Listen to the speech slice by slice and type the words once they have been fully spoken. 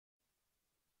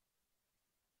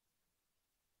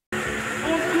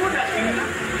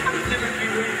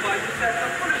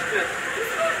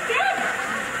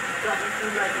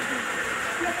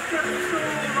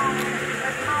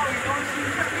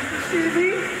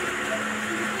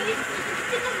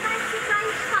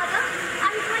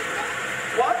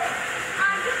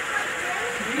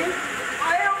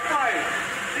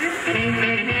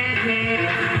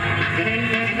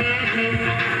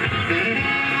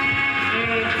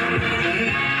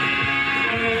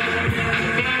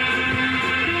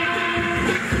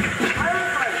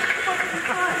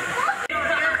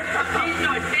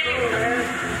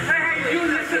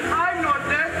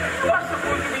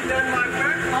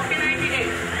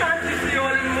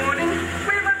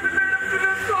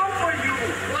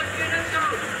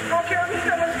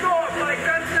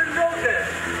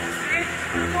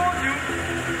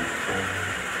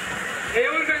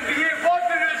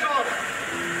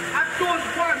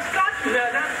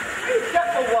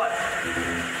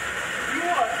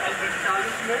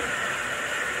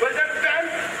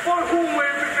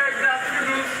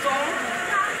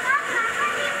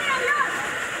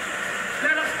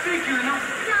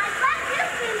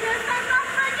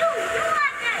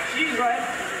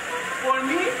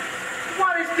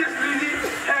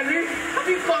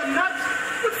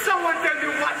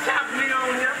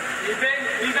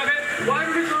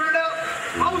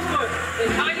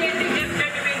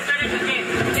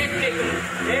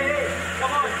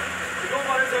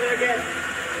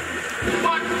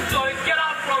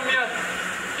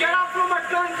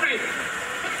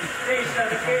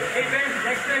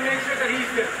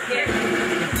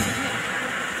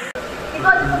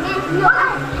because of the name in your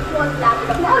eye. It was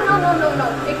lavender. No.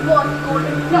 It was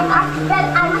golden. No, well,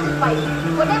 I must advise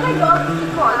you. Whatever dog you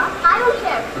call, I don't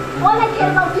care. All I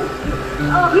care about is you.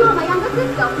 You are my younger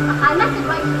sister. I must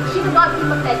advise you. She will not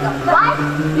keep a pet dog. Why?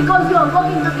 Because you are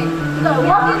working women. You gotta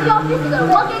work in the office, you gotta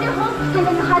work in your home, and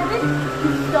then your husband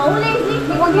is so lazy.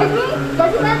 He won't help me.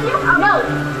 Does he help you? No.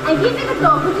 And keeping a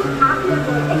dog which is happy and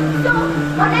good. So,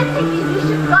 what I think is you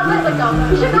should cover the dog.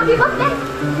 You should not give a pet.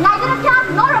 Neither a cat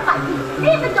nor a python.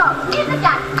 Leave the dog, leave the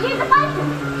cat, leave the python.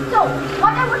 So,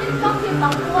 what I wanted to talk to you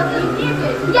about was the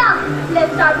Indian. Yeah,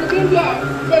 let's start with Indian.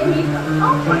 Then we come.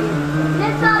 Okay.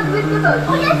 Let's start with the bird.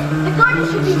 Oh yes, the garden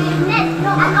should be made next.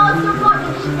 No, and also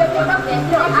garden should be made up there.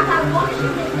 No, I have water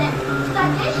should be there. So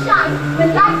that they shine when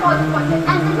light falls upon them.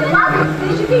 And then the garden,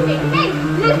 they should be made next.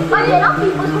 But there are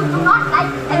people who do not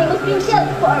like animals being killed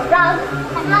for a rug.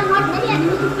 And there are not many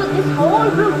animals who fill this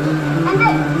whole room. And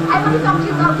then, I want to talk to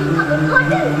you about the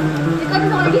curtain. The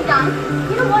curtain is already done.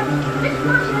 You know what? Which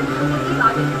plant should I put in the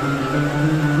garden?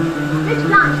 Which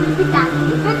plant should be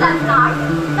candy with that flower?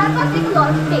 That must take a lot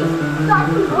of space. So I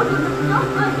will go to the stuff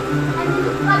first. And then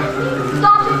the colors me.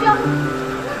 Stop with your...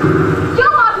 You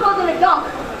are more than a dog.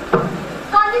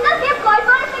 Can't you just keep quiet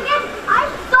for a second? I'm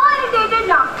so irritated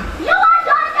now. You are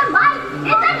trying to mind.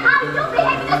 Is that how you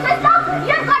behave with your sister?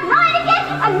 You've got no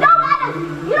education and no manners.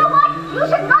 You know what? You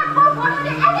should not go forward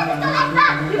with any sister like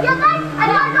that. You get that? And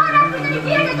you are not as with an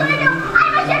idiot as you do.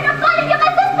 I'm ashamed of calling you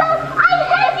my sister. I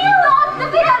hate you.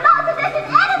 Not possessing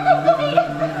anything to me.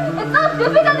 It's so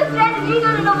difficult to stand and lead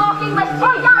in a walking machine.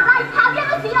 Oh yeah, right. Have you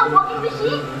ever seen a walking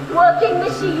machine? Working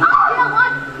machine. Oh, you know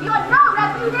what? You're no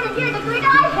reputed idiot.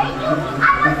 I hate you.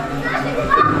 I was stressing this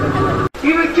out. He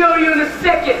will kill you in a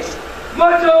second.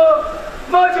 Mojo!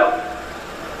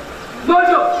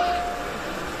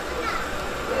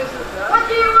 What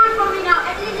do you want from me now?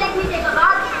 At least let me take a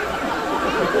bath.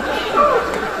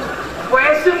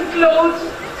 Wear some clothes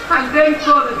and then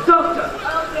call the doctor.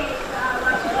 Okay,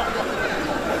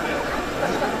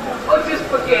 Oh, just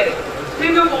forget it.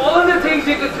 Think of all the things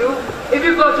you could do if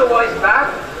you got your voice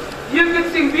back. You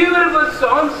could sing beautiful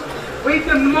songs, read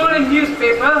the morning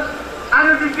newspaper, and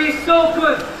it would be so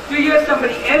good to hear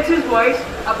somebody else's voice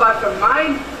about the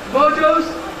mind, mojos,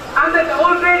 and the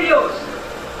old radios.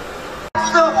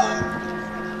 So,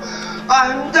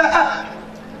 I'm done.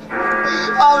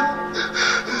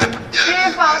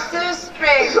 Pray, Faustus,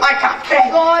 pray. I can't pray.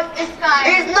 God is kind.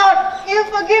 He's not. He'll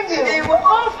forgive you. He won't.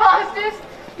 Oh, Faustus,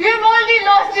 you've already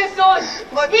lost your soul.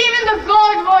 But even the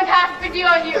God won't have pity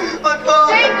on you. But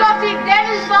God. Think of the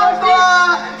devil, Faustus.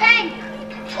 God. Think.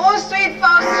 Oh, sweet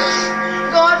Faustus,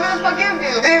 God will forgive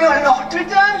you. He will not.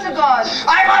 Return to God.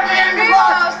 I want to hear Pray,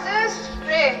 God. Faustus,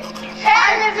 pray.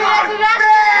 Hell is the can't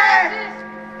resurrection,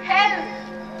 Faustus. Hell.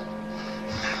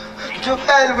 To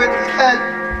hell with hell.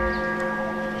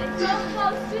 Just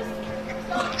Faustus.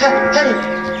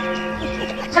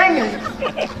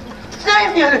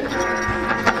 Samuel!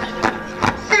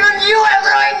 Even you have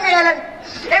ruined me, Ellen!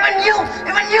 Even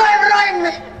you have ruined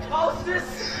me! Faustus!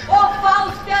 Oh,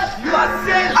 Faustus! You are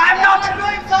saved! I'm not!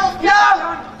 No!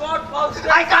 God, Faustus!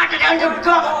 I can't return to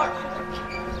God!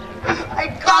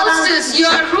 Faustus, you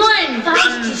are ruined!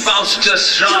 Run,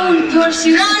 Faustus, run!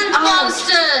 Run,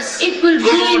 Faustus! It will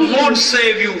ruin you! God won't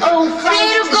save you! Oh,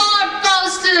 pray to God,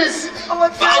 Faustus!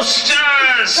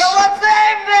 Faustus! No one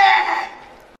save me!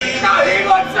 No, he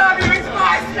won't serve you! It's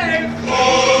my slave!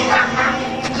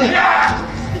 Yeah!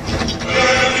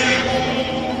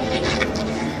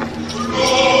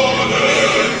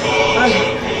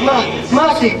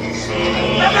 Marty! I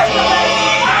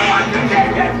want to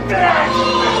take his flesh!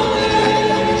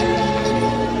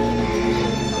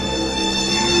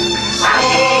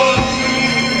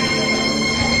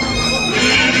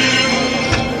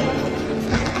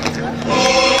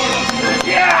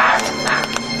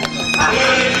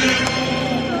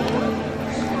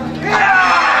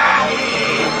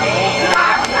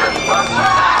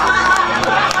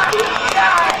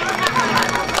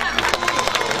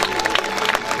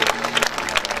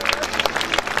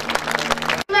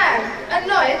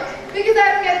 Because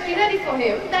I don't get it ready for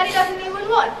him that he doesn't even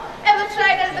want. Ever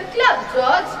tried at the club,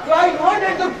 George? Why not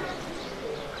at the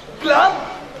club?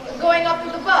 Going up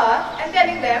to the bar and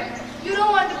telling them you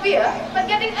don't want the beer, but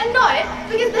getting annoyed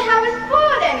because they haven't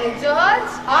poured any,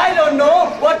 George. I don't know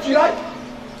what you're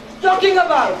talking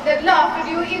about. They laugh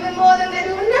at you even more than they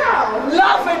do now.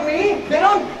 Laugh at me? They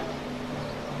don't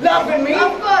laugh at me.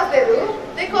 Of course they do.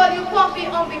 They call you Pompey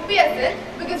Ompy Pearson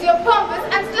because you're pompous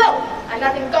and slow. And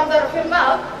nothing comes out of your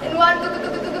mouth in one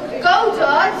go,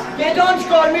 George. They don't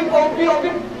call me Pompey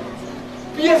Ompy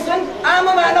Pearson. I'm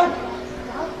a man of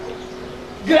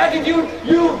gratitude.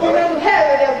 You To hell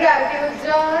with your gratitude,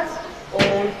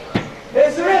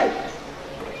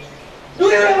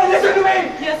 listen to me!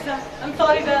 Yes, sir. I'm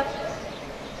sorry, sir.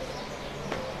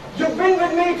 You've been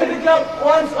with me to the club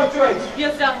once or twice.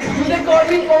 Yes, sir. Do they call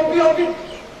me Pompey?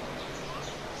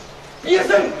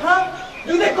 Listen, huh?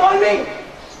 Do they call me?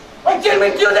 Oh, tell me,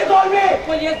 do they call me?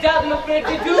 Well, yes, Dad, I'm afraid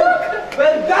they do.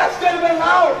 Well, that's terrible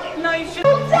now. No, you should.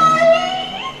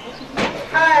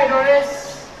 Hi,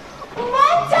 Doris.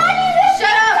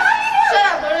 Shut up! Shut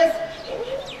up, Doris!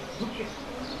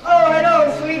 Oh, hello,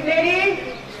 sweet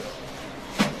lady.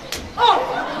 Oh,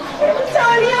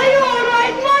 Charlie, are you all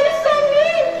right? Mom is so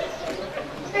mean.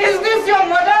 Is this your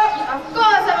mother? Of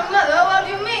course, I'm a mother. What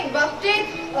do you mean, Buffy?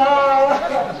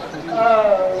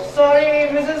 Sorry,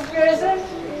 Mrs. Pearson.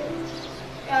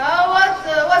 What's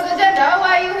the agenda?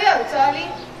 Why are you here, Charlie?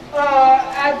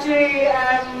 Actually,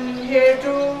 I'm here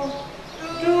to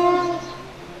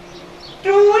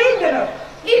eat dinner.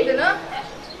 Eat dinner?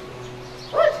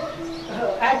 What?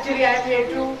 Actually, I'm here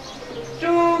to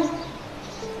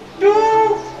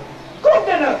cook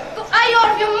dinner. Are you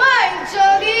out of your mind,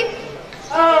 Charlie?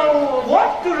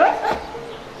 What to run?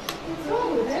 What's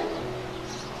wrong with him?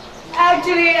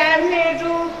 Actually, I'm here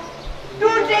to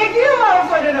take you out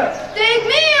for dinner. Take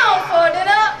me out for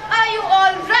dinner? Are you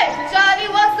all right, Charlie?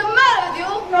 What's the matter with you?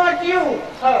 Not you,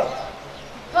 her.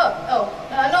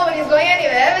 Nobody's going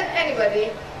anywhere with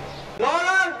anybody.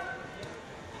 Laura!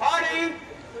 Hardy!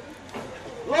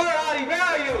 Laura, Hardy, where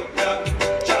are you?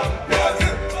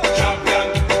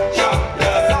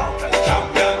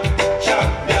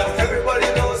 Everybody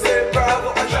knows they're proud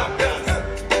of a champion.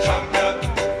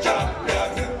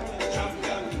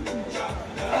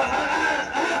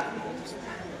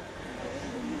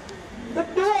 The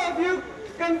two of you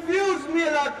confuse me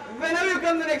a lot. Whenever you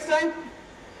come the next time,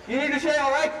 you need to share,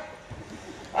 alright?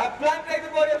 I plan to take the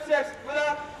body upstairs. Will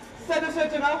I set the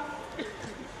switch now?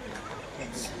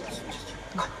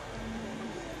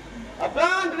 I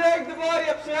plan to take the body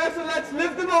upstairs, so let's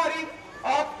lift the body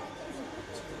up.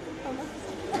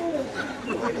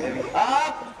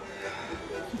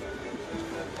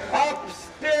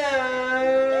 Upstairs.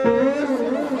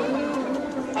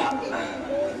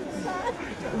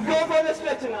 Go for the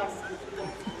stretcher now.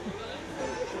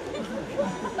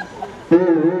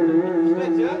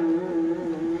 Stretcher.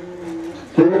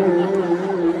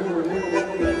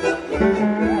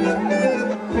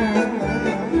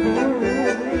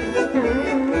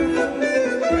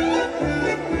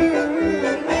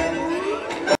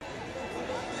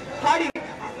 Hardy.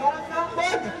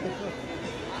 What?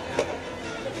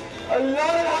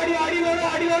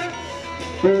 Hardy.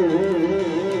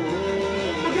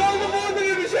 Look all the bones of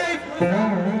you to shave.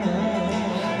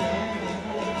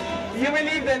 You may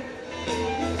leave then.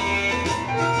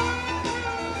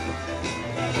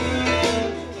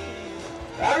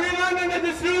 Everyone under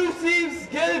this roof seems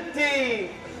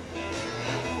guilty.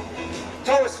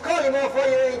 Thomas, call him over for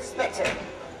your inspection.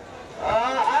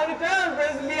 I'll return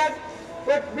presently,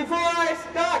 but before I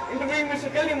start interviewing Mr.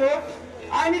 Kellymore,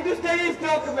 I need to study his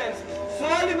documents. So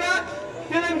I'll be back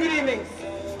till then. Good evening.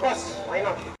 Of course, why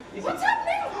not? What's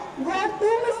happening? What